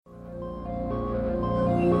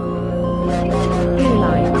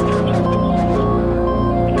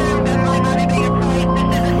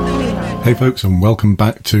Hey folks, and welcome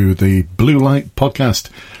back to the Blue Light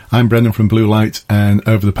podcast. I'm Brendan from Blue Light, and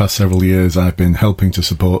over the past several years I've been helping to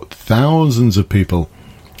support thousands of people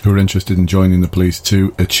who are interested in joining the police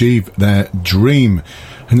to achieve their dream,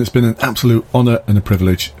 and it's been an absolute honour and a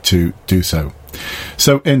privilege to do so.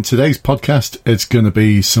 So in today's podcast, it's going to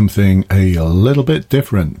be something a little bit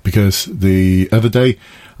different, because the other day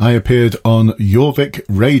I appeared on Jorvik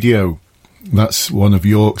Radio. That's one of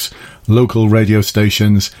York's local radio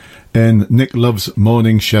stations, in Nick Love's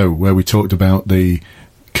morning show, where we talked about the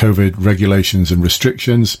COVID regulations and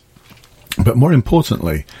restrictions, but more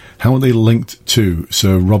importantly, how are they linked to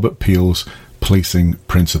Sir Robert Peel's policing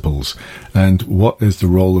principles, and what is the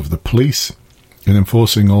role of the police in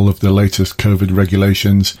enforcing all of the latest COVID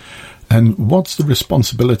regulations, and what's the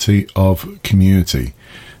responsibility of community?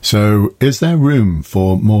 So is there room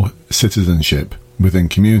for more citizenship within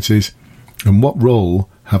communities, and what role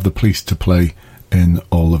have the police to play in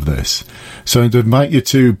all of this? So I'd invite you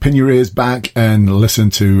to pin your ears back and listen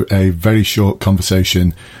to a very short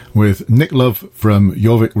conversation with Nick Love from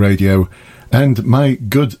Jorvik Radio and my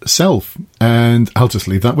good self, and I'll just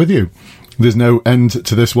leave that with you. There's no end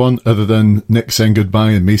to this one other than Nick saying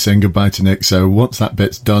goodbye and me saying goodbye to Nick, so once that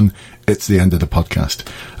bit's done, it's the end of the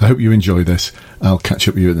podcast. I hope you enjoy this. I'll catch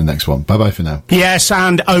up with you at the next one. Bye-bye for now. Yes,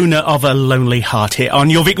 and owner of a lonely heart here on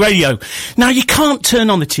Jorvik Radio. Now, you can't turn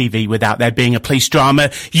on the TV without there being a police drama.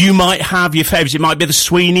 You might have your favourites. It might be the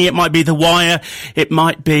Sweeney, it might be the Wire, it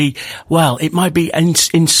might be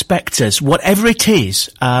inspectors. Whatever it is,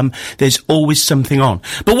 there's always something on.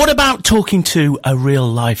 But what about talking to a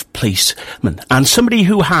real-life policeman and somebody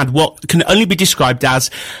who had what can only be described as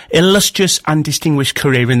illustrious and distinguished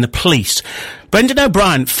career in the police? Brendan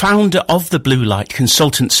O'Brien, founder of the Blue Light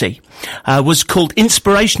Consultancy, was called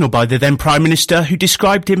inspirational by the then Prime Minister, who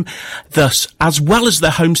described him thus: as well as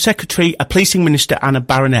the Home Secretary, a policing minister and a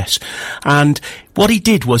baroness. And what he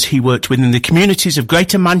did was he worked within the communities of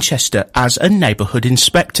Greater Manchester as a neighbourhood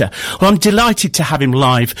inspector. Well, I'm delighted to have him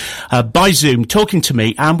live by Zoom talking to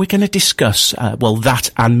me, and we're going to discuss, that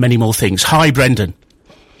and many more things. Hi, Brendan.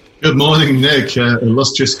 Good morning, Nick.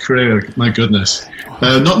 Illustrious career, my goodness.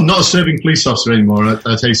 Not a serving police officer anymore,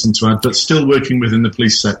 I'd hasten to add, but still working within the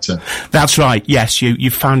police sector. That's right, yes.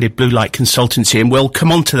 You founded Blue Light Consultancy, and we'll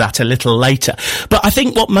come on to that a little later. But I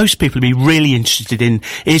think what most people would be really interested in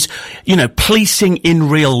is, policing in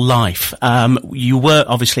real life. You were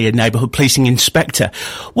obviously a neighbourhood policing inspector.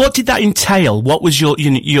 What did that entail? What was your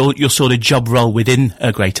sort of job role within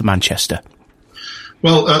Greater Manchester?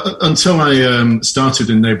 Well, until I started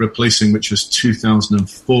in neighbourhood policing, which was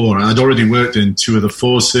 2004, I'd already worked in two of the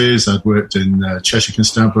forces. I'd worked in Cheshire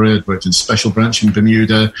Constabulary, I'd worked in Special Branch in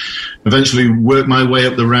Bermuda, eventually worked my way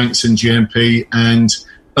up the ranks in GMP, and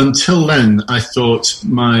until then, I thought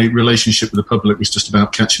my relationship with the public was just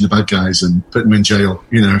about catching the bad guys and putting them in jail.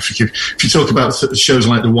 If you talk about shows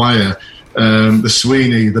like The Wire, the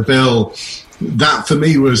Sweeney, The Bill, that for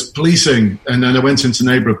me was policing. And then I went into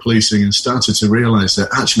neighbourhood policing and started to realise that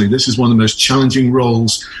actually this is one of the most challenging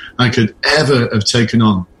roles I could ever have taken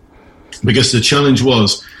on, because the challenge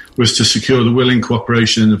was to secure the willing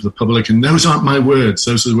cooperation of the public. And those aren't my words,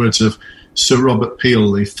 those are the words of Sir Robert Peel,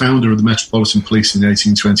 the founder of the Metropolitan Police in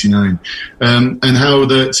 1829, and how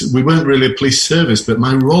that we weren't really a police service, but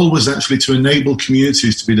my role was actually to enable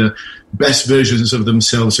communities to be the best versions of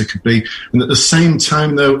themselves they could be, and at the same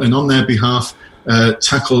time, though, and on their behalf,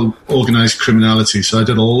 tackle organised criminality. So I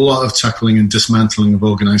did a lot of tackling and dismantling of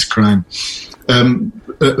organised crime. An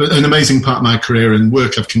amazing part of my career and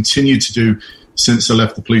work I've continued to do since I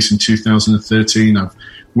left the police in 2013. I've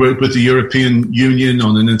worked with the European Union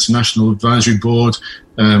on an international advisory board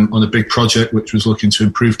on a big project which was looking to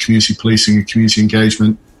improve community policing and community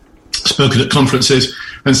engagement. Spoken at conferences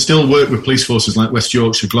and still work with police forces like West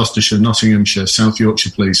Yorkshire, Gloucestershire, Nottinghamshire, South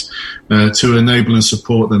Yorkshire Police to enable and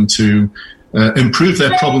support them to improve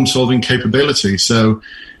their problem-solving capability. So,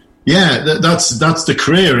 yeah, that's the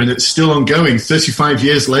career, and it's still ongoing. 35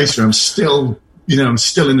 years later, I'm still I'm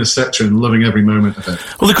still in the sector and loving every moment of it.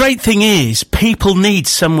 Well, the great thing is people need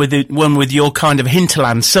someone with your kind of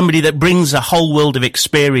hinterland, somebody that brings a whole world of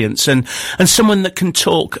experience and someone that can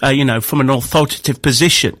talk, from an authoritative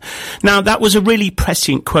position. Now, that was a really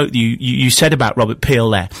prescient quote you said about Robert Peel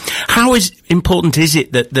there. How important is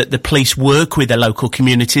it that the police work with their local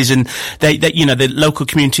communities and the local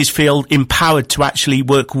communities feel empowered to actually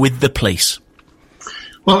work with the police?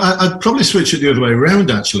 Well, I'd probably switch it the other way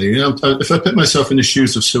around, actually. If I put myself in the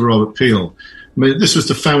shoes of Sir Robert Peel, I mean, this was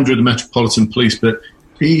the founder of the Metropolitan Police, but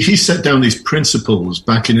he set down these principles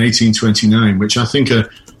back in 1829, which I think are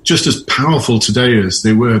just as powerful today as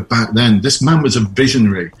they were back then. This man was a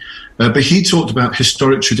visionary, but he talked about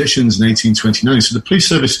historic traditions in 1829. So the police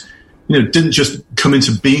service, didn't just come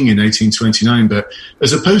into being in 1829, but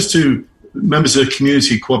as opposed to members of the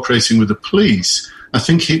community cooperating with the police, I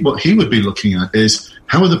think what he would be looking at is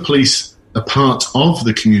how are the police a part of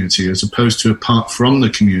the community as opposed to apart from the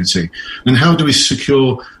community, and how do we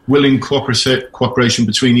secure willing cooperation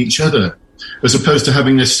between each other as opposed to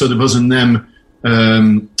having this sort of us and them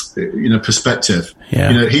perspective.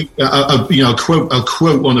 Yeah. I'll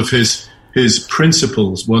quote one of his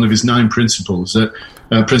principles, one of his 9 principles. That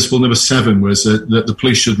principle number 7 was that the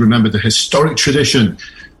police should remember the historic tradition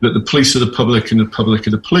that the police are the public and the public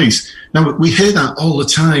are the police. Now, we hear that all the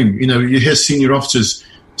time. You hear senior officers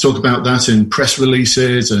talk about that in press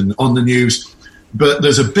releases and on the news. But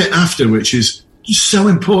there's a bit after which is so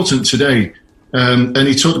important today. And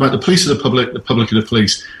he talked about the police are the public are the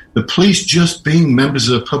police. The police just being members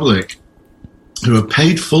of the public who are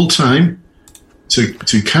paid full time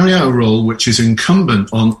to carry out a role which is incumbent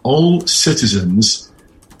on all citizens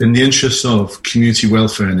in the interests of community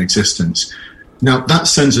welfare and existence. Now, that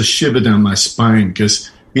sends a shiver down my spine because,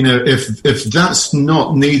 if that's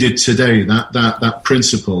not needed today, that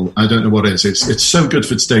principle, I don't know what is. It's so good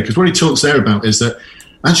for today because what he talks there about is that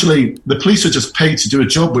actually the police are just paid to do a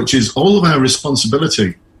job which is all of our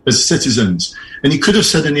responsibility as citizens. And he could have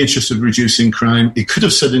said in the interest of reducing crime, he could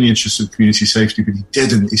have said in the interest of community safety, but he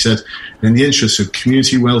didn't. He said in the interest of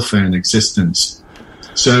community welfare and existence.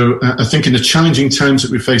 So I think in the challenging times that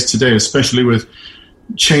we face today, especially with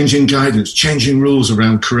changing guidance, changing rules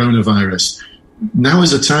around coronavirus, now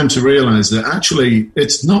is a time to realise that actually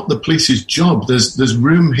it's not the police's job. There's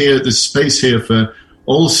room here, there's space here for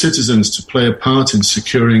all citizens to play a part in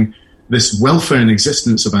securing this welfare and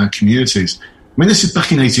existence of our communities. I mean, this is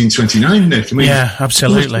back in 1829, Nick. Yeah,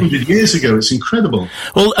 absolutely. 100 years ago. It's incredible.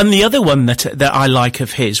 Well, and the other one that I like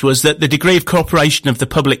of his was that the degree of cooperation of the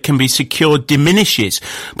public can be secured diminishes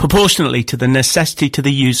proportionately to the necessity to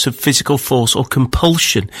the use of physical force or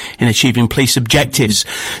compulsion in achieving police objectives.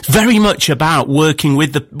 Very much about working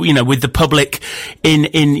with the public in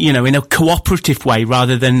a cooperative way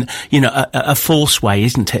rather than, a force way,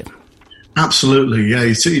 isn't it? Absolutely, yeah.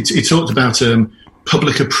 He talked about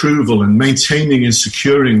public approval and maintaining and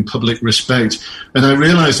securing public respect. And I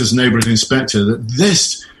realised as a neighbourhood inspector that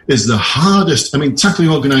this is the hardest. I mean, tackling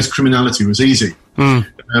organised criminality was easy. You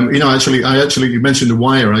mentioned The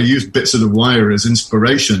Wire. I used bits of The Wire as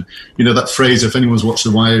inspiration. That phrase, if anyone's watched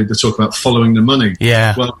The Wire, they talk about following the money.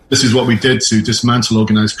 Yeah. Well, this is what we did to dismantle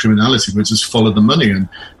organised criminality, which is follow the money and,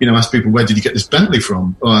 ask people, where did you get this Bentley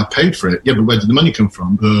from? Oh, I paid for it. Yeah, but where did the money come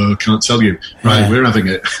from? Can't tell you. Right, we're having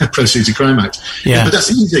it. Proceeds of Crime Act. Yeah. But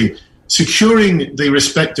that's easy. Securing the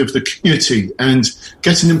respect of the community and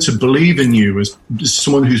getting them to believe in you as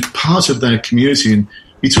someone who's part of their community. And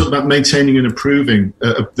he talked about maintaining and approving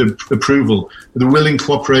the approval, the willing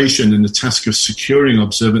cooperation in the task of securing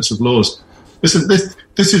observance of laws. This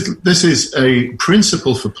is a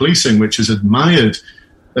principle for policing which is admired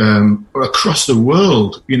across the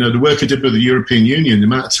world. The work I did with the European Union, the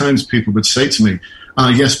amount of times people would say to me,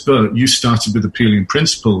 yes, but you started with appealing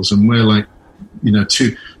principles and we're like,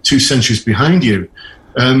 2 centuries behind you.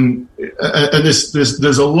 And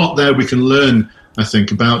there's a lot there we can learn, I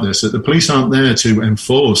think, about this, that the police aren't there to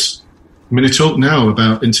enforce. I mean, they talk now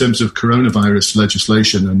about, in terms of coronavirus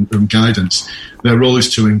legislation and guidance, their role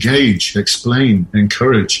is to engage, explain,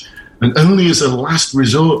 encourage, and only as a last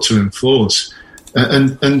resort to enforce.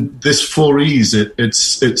 And this 4 E's, it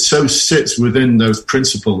so sits within those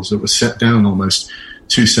principles that were set down almost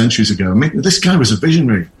 2 centuries ago. I mean, this guy was a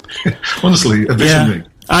visionary. Honestly, a visionary. Yeah.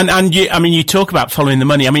 And you talk about following the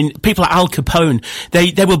money. I mean, people like Al Capone,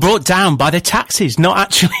 they were brought down by their taxes, not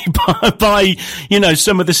actually by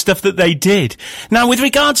some of the stuff that they did. Now, with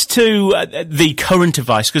regards to the current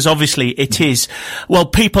advice, because obviously it is,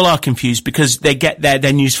 people are confused because they get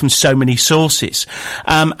their news from so many sources.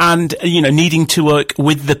 And needing to work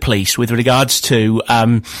with the police with regards to,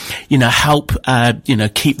 help,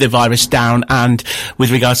 keep the virus down, and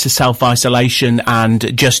with regards to self-isolation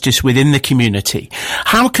and justice within the community.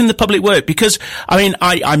 How can the public work? Because,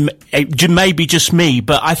 it may be just me,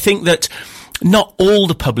 but I think that not all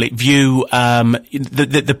the public view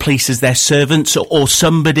the police as their servants or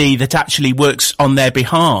somebody that actually works on their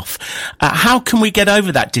behalf. How can we get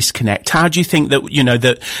over that disconnect? How do you think that,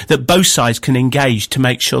 that both sides can engage to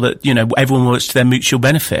make sure that, everyone works to their mutual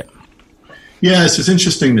benefit? Yes, it's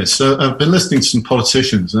interesting this. So I've been listening to some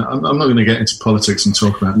politicians. I'm not going to get into politics and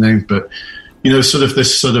talk about names, but sort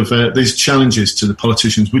of these challenges to the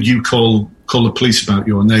politicians. Would you call the police about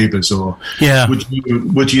your neighbours, or would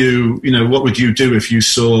you what would you do if you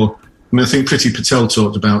saw? I mean, I think Priti Patel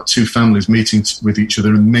talked about two families meeting with each other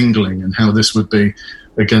and mingling, and how this would be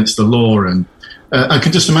against the law. And I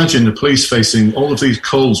can just imagine the police facing all of these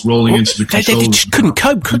coals rolling into the control. They just couldn't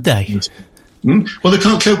cope, could they? Well, they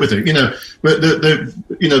can't cope with it.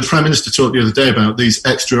 The Prime Minister talked the other day about these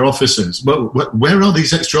extra officers. Well, where are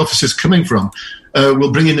these extra officers coming from?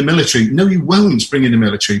 We'll bring in the military. No, you won't bring in the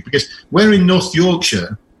military, because where in North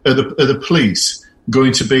Yorkshire are the police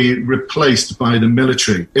going to be replaced by the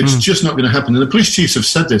military? It's just not going to happen. And the police chiefs have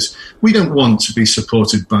said this. We don't want to be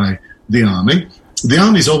supported by the army. The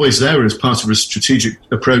army is always there as part of a strategic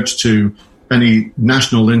approach to any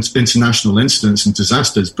national, international incidents and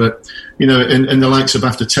disasters. But, in the likes of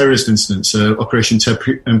after terrorist incidents, Operation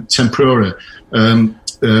Tempura,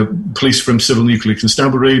 police from Civil Nuclear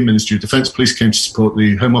Constabulary, Ministry of Defence Police came to support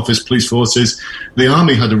the Home Office police forces. The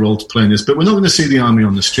army had a role to play in this, but we're not going to see the army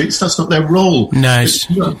on the streets. That's not their role. No, it's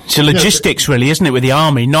logistics, really, isn't it, with the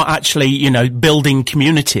army, not actually, building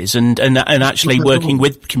communities and actually working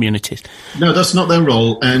with communities. No, that's not their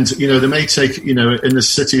role. And, they may take, in the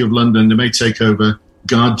City of London, they may take over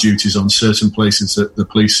guard duties on certain places that the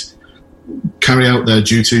police carry out their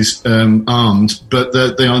duties armed, but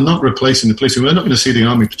they are not replacing the police. We're not going to see the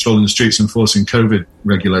army patrolling the streets enforcing COVID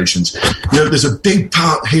regulations. There's a big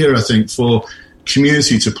part here, I think, for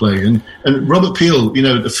community to play. And Robert Peel,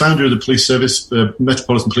 the founder of the police service,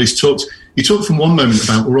 Metropolitan Police, talked from one moment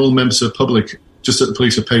about we're all members of the public, just that the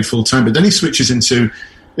police are paid full time. But then he switches into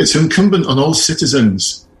it's incumbent on all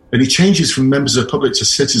citizens. And he changes from members of the public to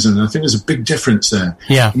citizen. And I think there's a big difference there.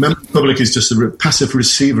 Yeah. Member of the public is just a passive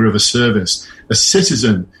receiver of a service. A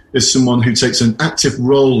citizen is someone who takes an active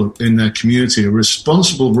role in their community, a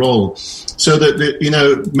responsible role, so that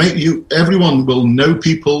everyone will know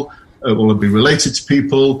people, will be related to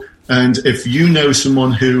people. And if you know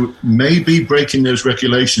someone who may be breaking those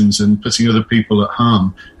regulations and putting other people at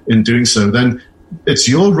harm in doing so, then it's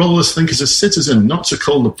your role as a citizen, not to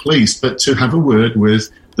call the police, but to have a word with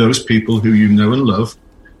those people who you know and love,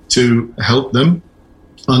 to help them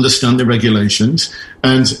understand the regulations.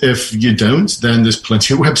 And if you don't, then there's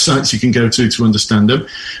plenty of websites you can go to understand them.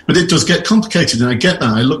 But it does get complicated, and I get that.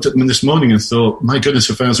 I looked at them this morning and thought, my goodness,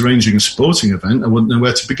 if I was arranging a sporting event, I wouldn't know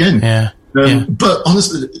where to begin. But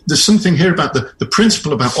honestly, there's something here about the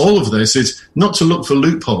principle about all of this is not to look for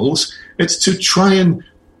loopholes. It's to try and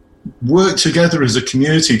work together as a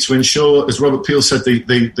community to ensure, as Robert Peel said,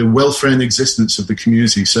 the welfare and existence of the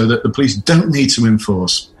community, so that the police don't need to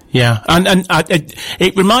enforce. Yeah, and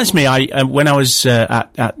it reminds me, when I was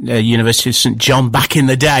at University of St John back in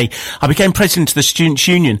the day, I became president of the Students'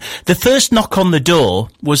 Union. The first knock on the door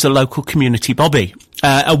was the local community bobby.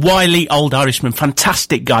 A wily old Irishman,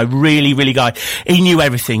 fantastic guy, really, really guy. He knew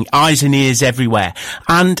everything, eyes and ears everywhere.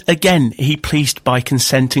 And again, he policed by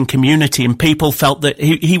consent and community, and people felt that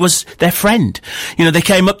he was their friend. They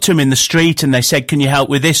came up to him in the street and they said, can you help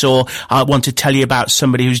with this? Or I want to tell you about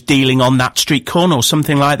somebody who's dealing on that street corner, or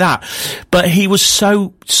something like that. But he was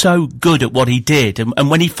so good at what he did. And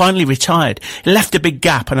when he finally retired, it left a big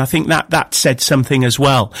gap. And I think that said something as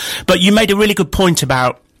well. But you made a really good point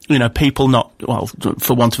about, people not, well,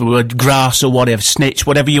 for want of a word, grass or whatever, snitch,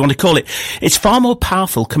 whatever you want to call it. It's far more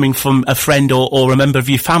powerful coming from a friend or a member of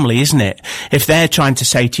your family, isn't it? If they're trying to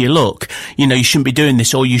say to you, look, you shouldn't be doing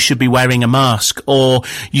this, or you should be wearing a mask, or,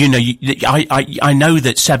 I know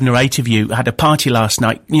that 7 or 8 of you had a party last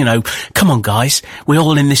night, come on guys, we're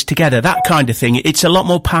all in this together, that kind of thing. It's a lot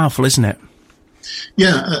more powerful, isn't it?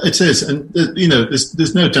 Yeah, it is. And,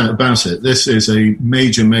 there's no doubt about it. This is a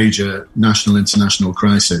major, major national, international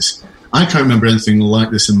crisis. I can't remember anything like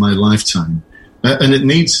this in my lifetime. And it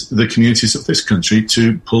needs the communities of this country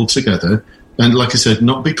to pull together and, like I said,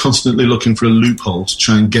 not be constantly looking for a loophole to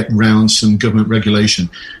try and get round some government regulation.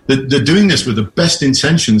 They're doing this with the best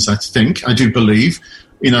intentions, I think. I do believe,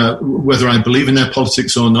 whether I believe in their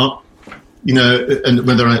politics or not, and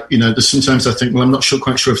whether there's sometimes I think, well, I'm not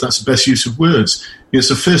quite sure if that's the best use of words. It's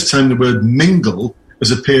the first time the word mingle has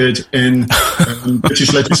appeared in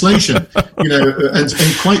British legislation,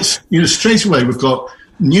 and quite, straight away we've got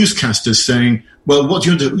newscasters saying, well, what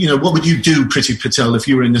do you do? What would you do, Priti Patel, if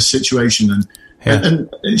you were in this situation? And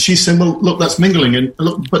she's saying, well, look, that's mingling. And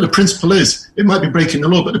look, but the principle is, it might be breaking the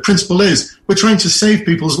law, but the principle is, we're trying to save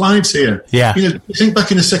people's lives here. Yeah. Think back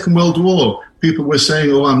in the Second World War, people were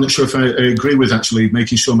saying, oh, I'm not sure if I agree with actually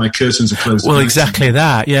making sure my curtains are closed. Well, exactly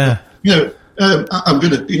that, yeah.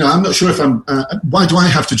 I'm not sure if why do I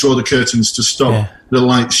have to draw the curtains to stop the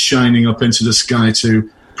lights shining up into the sky to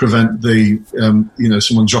prevent the,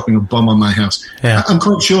 someone dropping a bomb on my house. Yeah. I'm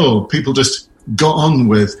quite sure people just got on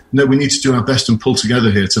with, no, we need to do our best and pull together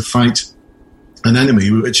here to fight an enemy,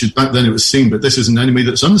 which is, back then it was seen, but this is an enemy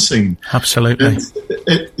that's unseen. Absolutely.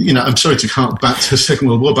 I'm sorry to hark back to the Second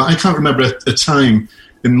World War, but I can't remember a time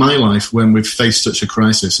in my life when we've faced such a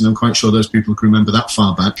crisis, and I'm quite sure those people who remember that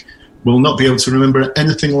far back will not be able to remember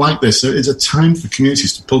anything like this. So it's a time for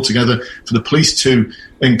communities to pull together, for the police to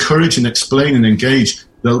encourage and explain and engage.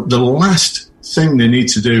 The last thing they need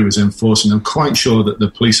to do is enforce, and I'm quite sure that the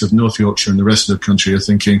police of North Yorkshire and the rest of the country are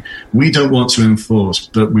thinking, we don't want to enforce,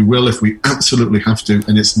 but we will if we absolutely have to,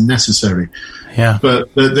 and it's necessary. Yeah.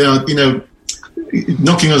 But they are,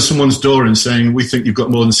 knocking on someone's door and saying, we think you've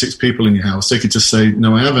got more than 6 people in your house. They could just say,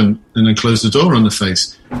 no, I haven't, and then close the door on the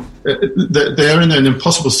face. They are in an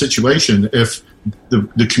impossible situation if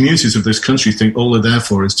the communities of this country think all they're there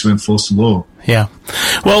for is to enforce the law. Yeah.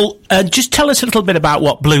 Well, just tell us a little bit about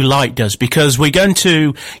what Blue Light does, because we're going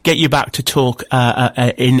to get you back to talk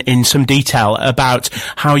in some detail about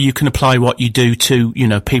how you can apply what you do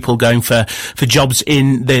to, people going for jobs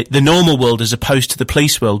in the normal world as opposed to the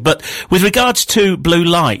police world. But with regards to Blue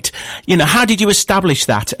Light, how did you establish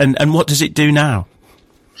that, and what does it do now?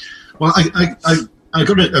 Well,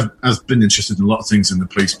 I've been interested in a lot of things in the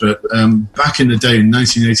police, but back in the day, in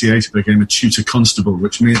 1988, I became a tutor constable,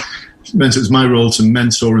 which meant it was my role to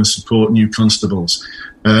mentor and support new constables.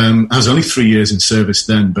 I was only 3 years in service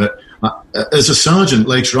then, but as a sergeant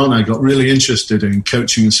later on, I got really interested in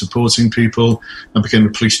coaching and supporting people. I became a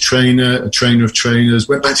police trainer, a trainer of trainers,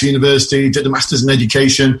 went back to university, did a master's in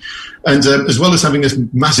education, and as well as having this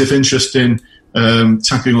massive interest in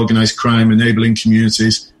tackling organised crime, enabling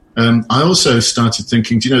communities, I also started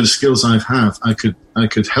thinking, the skills I have, I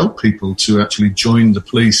could help people to actually join the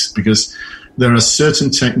police, because there are certain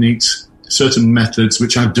techniques, certain methods,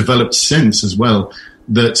 which I've developed since as well,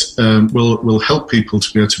 that will help people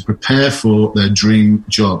to be able to prepare for their dream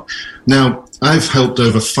job. Now, I've helped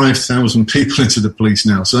over 5,000 people into the police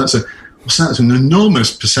now, so that's an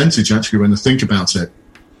enormous percentage, actually, when I think about it,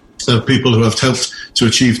 of people who have helped to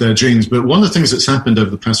achieve their dreams. But one of the things that's happened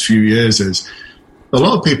over the past few years is a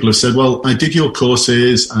lot of people have said, well, I did your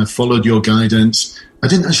courses, I followed your guidance, I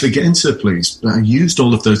didn't actually get into the police, but I used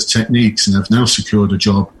all of those techniques and I've now secured a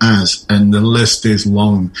job and the list is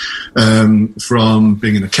long, from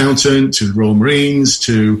being an accountant to the Royal Marines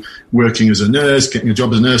to working as a nurse, getting a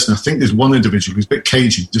job as a nurse. And I think there's one individual who's a bit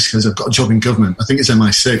cagey just because I've got a job in government. I think it's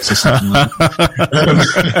MI6 or something like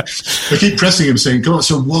that. I keep pressing him saying, God,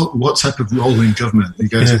 so what type of role in government? He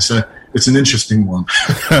goes, it's an interesting one.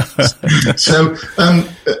 So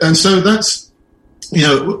that's,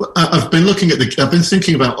 I've been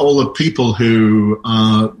thinking about all the people who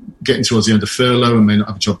are getting towards the end of furlough and may not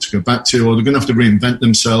have a job to go back to, or they're going to have to reinvent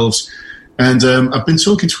themselves. And I've been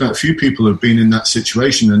talking to quite a few people who have been in that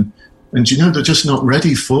situation, and they're just not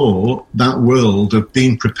ready for that world of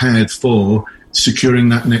being prepared for securing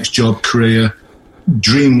that next job, career,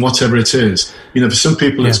 dream, whatever it is. For some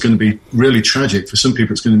people it's going to be really tragic. For some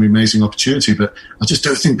people it's going to be an amazing opportunity, but I just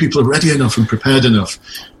don't think people are ready enough and prepared enough.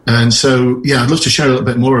 And so, I'd love to share a little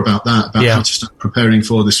bit more about that, about how to start preparing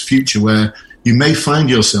for this future where you may find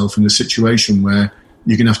yourself in a situation where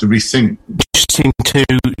you're going to have to rethink. Interesting to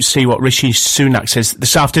see what Rishi Sunak says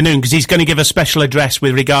this afternoon, because he's going to give a special address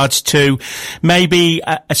with regards to maybe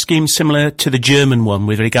a scheme similar to the German one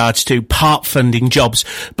with regards to part funding jobs.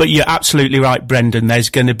 But you're absolutely right, Brendan. There's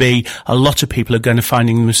going to be a lot of people who are going to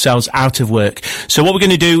finding themselves out of work. So what we're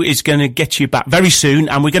going to do is going to get you back very soon,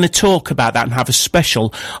 and we're going to talk about that and have a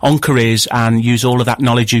special on careers and use all of that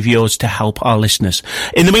knowledge of yours to help our listeners.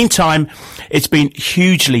 In the meantime, it's been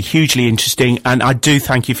hugely, hugely interesting, and I do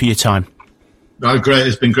thank you for your time. Oh, great.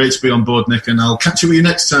 It's been great to be on board, Nick, and I'll catch you with you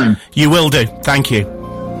next time. You will do. Thank you.